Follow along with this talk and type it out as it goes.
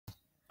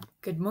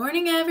Good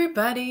morning,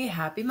 everybody.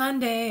 Happy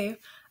Monday.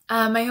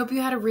 I hope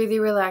you had a really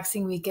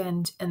relaxing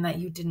weekend and that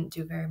you didn't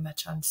do very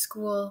much on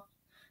school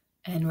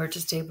and were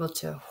just able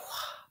to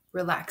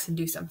relax and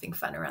do something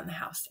fun around the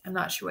house. I'm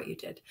not sure what you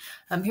did.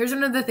 Here's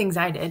one of the things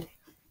I did.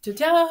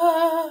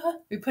 Ta-da!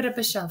 We put up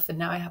a shelf and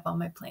now I have all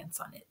my plants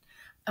on it.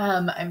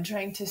 I'm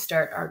trying to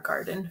start our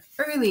garden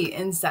early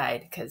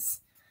inside because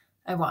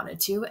I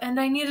wanted to, and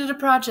I needed a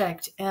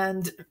project.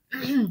 And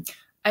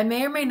I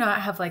may or may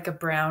not have like a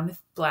brown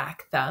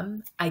black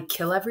thumb. I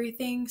kill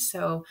everything.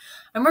 So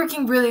I'm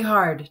working really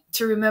hard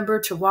to remember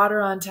to water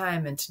on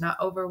time and to not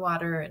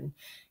overwater and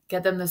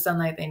get them the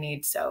sunlight they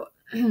need. So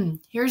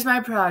here's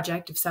my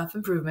project of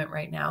self-improvement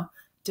right now,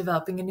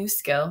 developing a new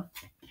skill.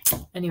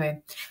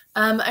 Anyway,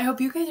 I hope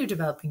you guys are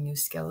developing new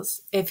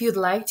skills. If you'd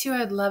like to,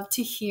 I'd love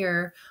to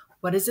hear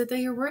what is it that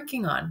you're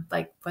working on?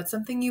 Like, what's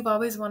something you've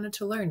always wanted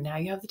to learn? Now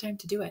you have the time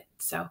to do it.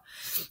 So,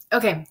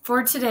 okay,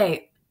 for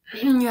today,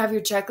 you have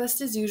your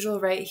checklist as usual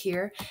right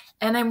here.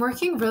 And I'm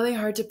working really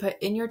hard to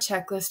put in your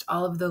checklist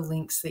all of the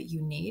links that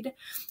you need,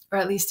 or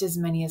at least as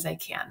many as I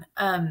can.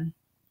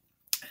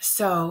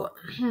 So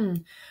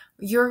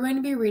you're going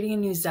to be reading a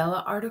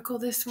Newsela article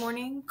this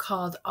morning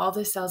called All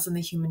the Cells in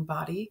the Human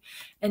Body.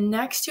 And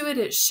next to it,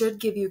 it should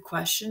give you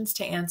questions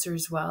to answer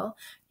as well.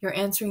 You're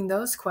answering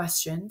those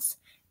questions.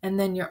 And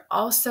then you're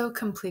also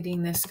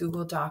completing this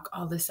Google Doc,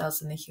 All the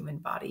Cells in the Human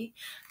Body.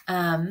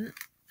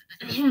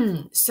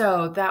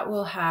 So that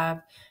will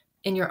have,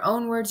 in your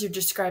own words, you're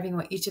describing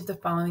what each of the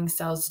following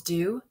cells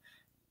do.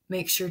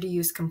 Make sure to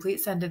use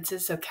complete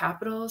sentences, so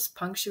capitals,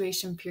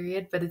 punctuation,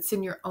 period, but it's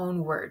in your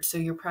own words. So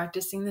you're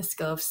practicing the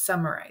skill of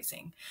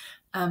summarizing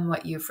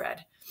what you've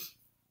read.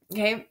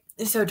 Okay,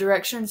 so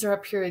directions are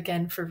up here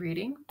again for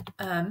reading,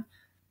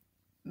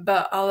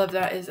 but all of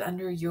that is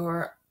under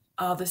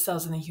all the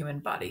cells in the human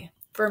body.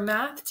 For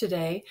math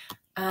today,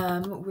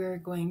 we're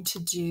going to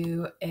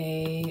do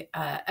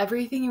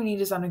everything you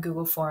need is on a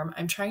Google form.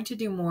 I'm trying to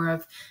do more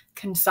of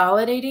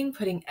consolidating,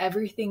 putting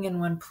everything in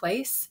one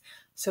place,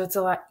 so it's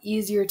a lot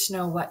easier to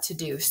know what to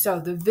do. So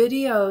the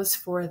videos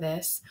for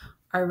this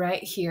are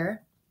right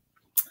here.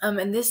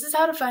 And this is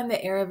how to find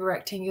the area of a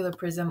rectangular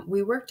prism.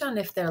 We worked on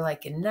if they're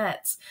like in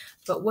nets,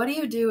 but what do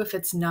you do if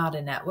it's not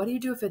a net? What do you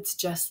do if it's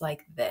just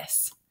like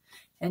this?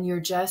 And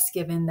you're just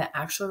given the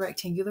actual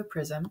rectangular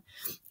prism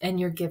and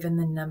you're given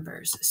the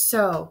numbers.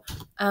 So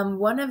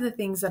one of the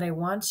things that I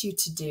want you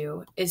to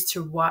do is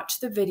to watch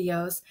the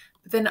videos,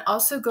 but then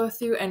also go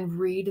through and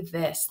read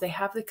this. They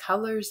have the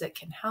colors that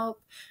can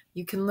help.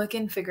 You can look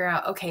and figure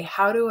out, okay,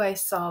 how do I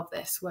solve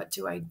this? What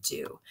do I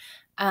do?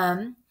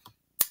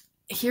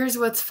 Here's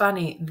what's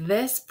funny.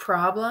 This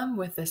problem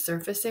with the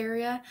surface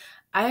area,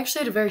 I actually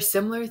had a very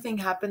similar thing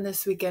happen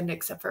this weekend,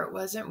 except for it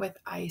wasn't with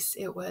ice.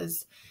 It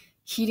was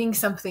heating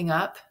something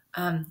up.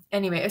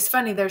 Anyway, it's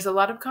funny. There's a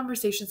lot of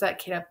conversations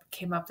that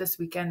came up this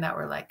weekend that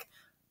were like,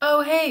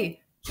 oh,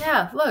 hey,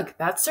 yeah, look,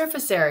 that's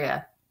surface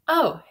area.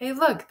 Oh, hey,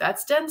 look,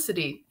 that's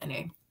density.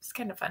 Anyway, it's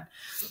kind of fun.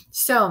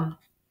 So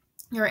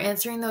you're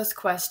answering those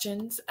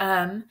questions.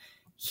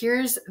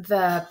 Here's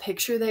the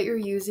picture that you're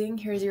using.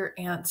 Here's your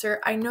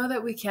answer. I know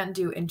that we can't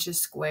do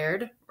inches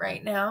squared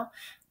right now.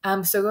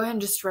 So go ahead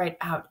and just write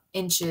out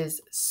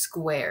inches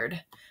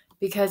squared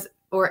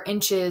or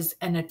inches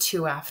and a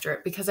 2 after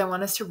it, because I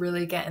want us to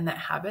really get in that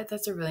habit.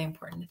 That's a really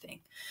important thing.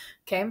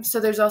 Okay,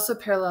 so there's also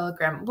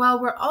parallelogram. Well,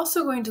 we're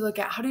also going to look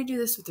at how do you do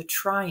this with a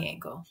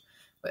triangle.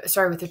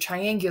 Sorry, with a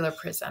triangular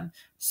prism.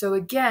 So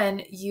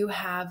again, you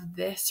have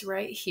this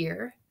right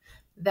here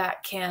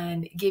that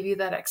can give you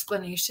that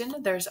explanation.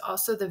 There's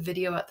also the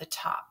video at the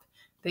top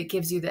that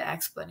gives you the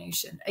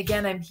explanation.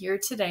 Again, I'm here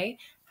today,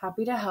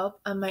 happy to help.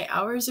 My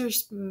hours are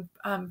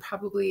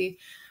probably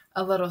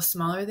a little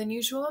smaller than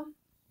usual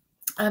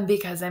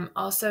because I'm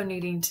also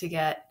needing to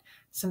get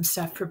some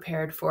stuff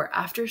prepared for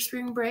after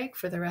spring break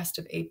for the rest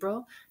of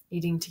April,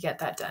 needing to get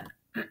that done.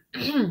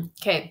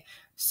 Okay,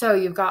 so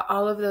you've got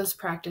all of those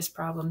practice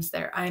problems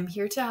there. I'm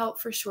here to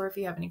help for sure if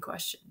you have any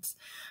questions.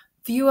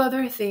 Few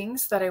other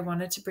things that I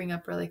wanted to bring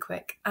up really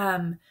quick.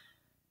 I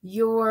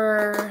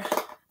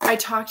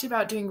talked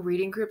about doing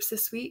reading groups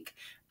this week.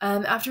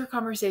 After a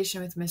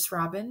conversation with Miss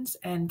Robbins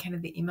and kind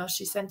of the email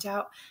she sent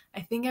out,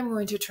 I think I'm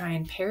going to try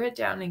and pare it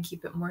down and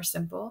keep it more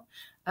simple.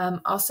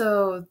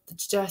 Also,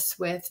 just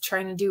with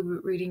trying to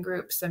do reading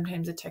groups,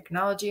 sometimes a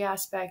technology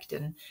aspect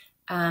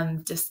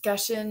and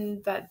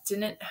discussion that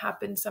didn't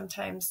happen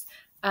sometimes.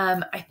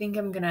 I think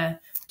I'm going to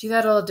do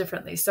that a little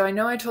differently. So I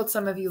know I told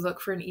some of you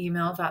look for an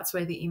email. That's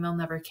why the email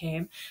never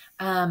came.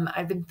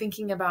 I've been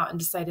thinking about and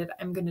decided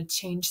I'm going to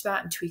change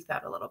that and tweak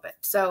that a little bit.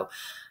 So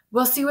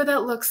we'll see what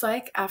that looks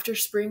like after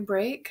spring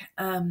break.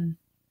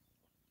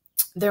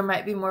 There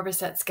might be more of a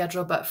set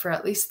schedule, but for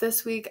at least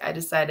this week, I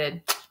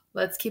decided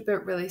let's keep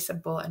it really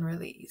simple and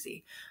really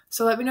easy.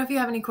 So let me know if you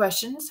have any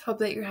questions. Hope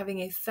that you're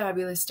having a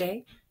fabulous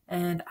day,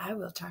 and I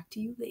will talk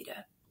to you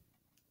later.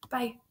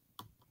 Bye.